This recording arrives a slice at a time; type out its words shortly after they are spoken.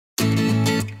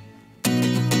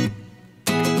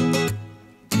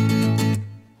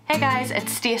Hey guys,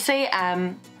 it's Stacey.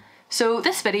 So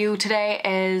this video today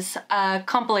is a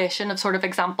compilation of sort of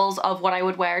examples of what I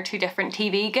would wear to different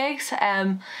TV gigs.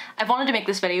 I've wanted to make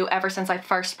this video ever since I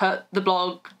first put the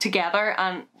blog together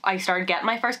and I started getting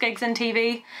my first gigs in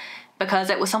TV, because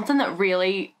it was something that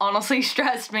really honestly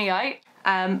stressed me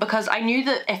out. Because I knew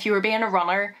that if you were being a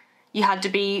runner, you had to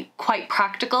be quite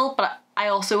practical, but I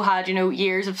also had, you know,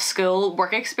 years of school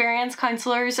work experience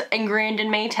counsellors ingrained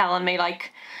in me telling me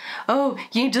like, oh,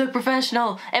 you need to look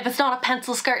professional. If it's not a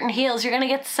pencil skirt and heels, you're gonna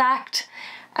get sacked.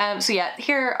 So yeah,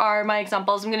 here are my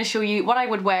examples. I'm gonna show you what I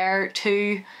would wear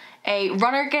to a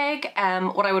runner gig,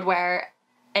 what I would wear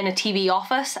in a TV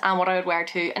office, and what I would wear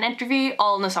to an interview,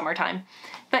 all in the summertime.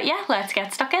 But yeah, let's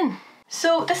get stuck in.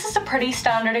 So this is a pretty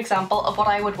standard example of what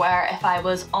I would wear if I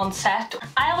was on set.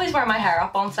 I always wear my hair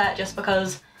up on set just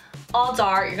because odds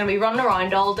are you're gonna be running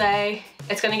around all day,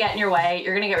 it's gonna get in your way,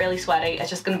 you're gonna get really sweaty, it's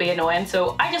just gonna be annoying,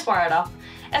 so I just wear it up.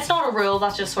 It's not a rule,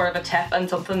 that's just sort of a tip and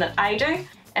something that I do.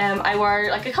 I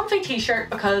wear like a comfy t-shirt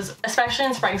because especially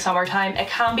in spring summertime it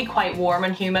can be quite warm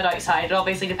and humid outside. It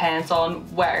obviously depends on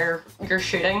where you're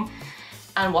shooting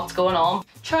and what's going on.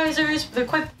 Trousers, they're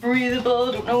quite breathable.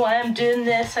 I don't know why I'm doing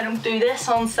this, I don't do this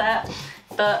on set,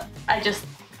 but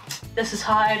this is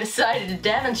how I decided to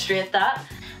demonstrate that.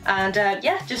 And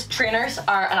yeah, just trainers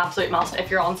are an absolute must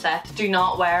if you're on set. Do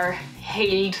not wear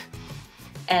heeled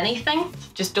anything.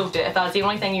 Just don't do it. If that's the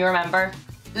only thing you remember,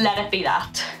 let it be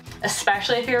that.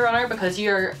 Especially if you're a runner, because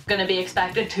you're gonna be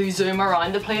expected to zoom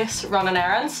around the place running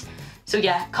errands. So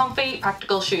yeah, comfy,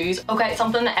 practical shoes. Okay,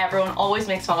 something that everyone always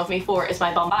makes fun of me for is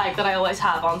my bum bag that I always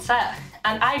have on set.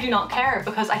 And I do not care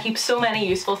because I keep so many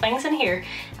useful things in here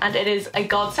and it is a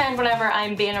godsend whenever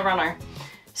I'm being a runner.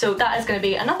 So that is going to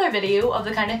be another video of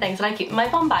the kind of things that I keep in my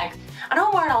bum bag. I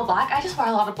don't wear it all black, I just wear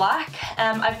a lot of black.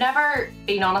 I've never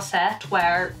been on a set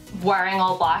where wearing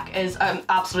all black is an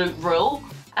absolute rule.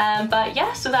 But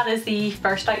yeah, so that is the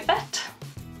first outfit.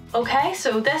 Okay,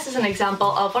 so this is an example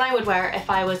of what I would wear if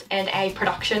I was in a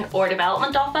production or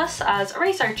development office as a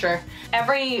researcher.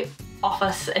 Every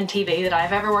office in TV that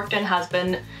I've ever worked in has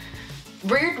been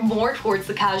reared more towards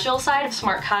the casual side of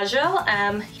smart casual.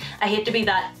 I hate to be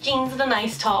that jeans and a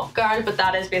nice top girl, but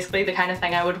that is basically the kind of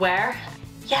thing I would wear.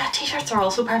 Yeah, t-shirts are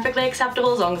also perfectly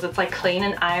acceptable as long as it's like clean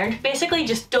and ironed. Basically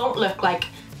just don't look like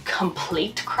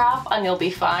complete crap and you'll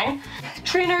be fine.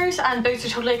 Trainers and boots are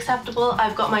totally acceptable.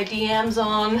 I've got my DMs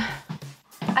on.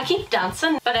 I keep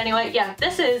dancing, but anyway, yeah,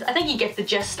 this is, I think you get the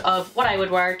gist of what I would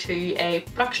wear to a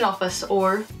production office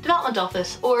or development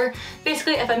office, or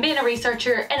basically if I'm being a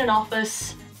researcher in an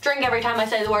office, drink every time I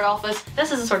say the word office,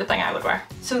 this is the sort of thing I would wear.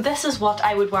 So this is what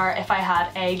I would wear if I had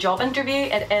a job interview.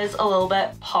 It is a little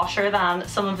bit posher than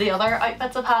some of the other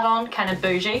outfits I've had on, kind of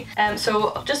bougie. So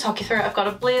I'll just talk you through it. I've got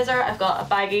a blazer, I've got a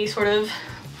baggy sort of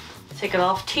take it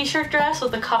off t-shirt dress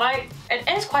with a cutout. It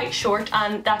is quite short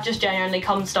and that just genuinely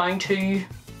comes down to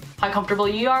how comfortable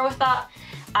you are with that.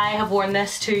 I have worn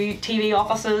this to TV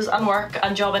offices and work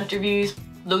and job interviews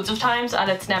loads of times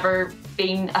and it's never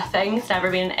been a thing, it's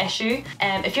never been an issue.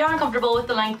 If you're uncomfortable with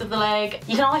the length of the leg,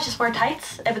 you can always just wear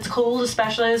tights if it's cold,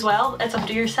 especially as well. It's up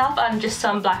to yourself, and just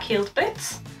some black heeled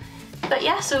boots. But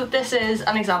yeah, so this is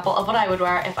an example of what I would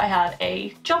wear if I had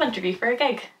a job interview for a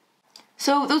gig.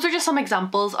 So those are just some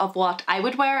examples of what I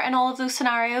would wear in all of those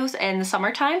scenarios in the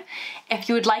summertime. If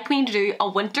you would like me to do a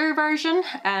winter version,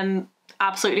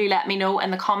 absolutely let me know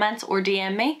in the comments or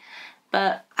DM me.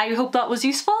 But I hope that was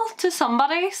useful to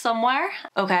somebody somewhere.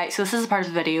 Okay, so this is a part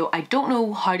of the video I don't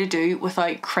know how to do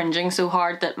without cringing so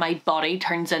hard that my body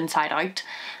turns inside out.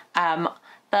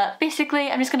 But basically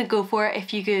I'm just gonna go for it.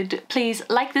 If you could please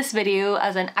like this video,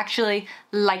 as in actually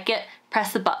like it,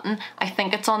 press the button. I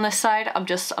think it's on this side,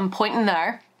 I'm pointing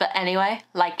there. But anyway,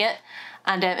 like it.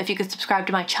 And if you could subscribe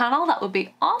to my channel, that would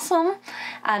be awesome.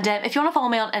 And if you want to follow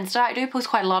me on Insta, I do post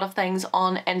quite a lot of things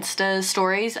on Insta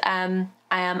stories.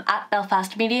 I am at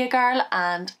Belfast Media Girl,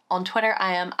 and on Twitter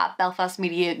I am at Belfast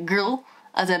Media Girl,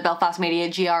 as in Belfast Media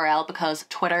GRL, because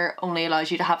Twitter only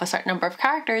allows you to have a certain number of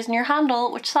characters in your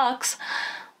handle, which sucks.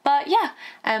 But yeah,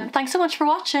 thanks so much for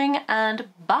watching and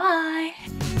bye!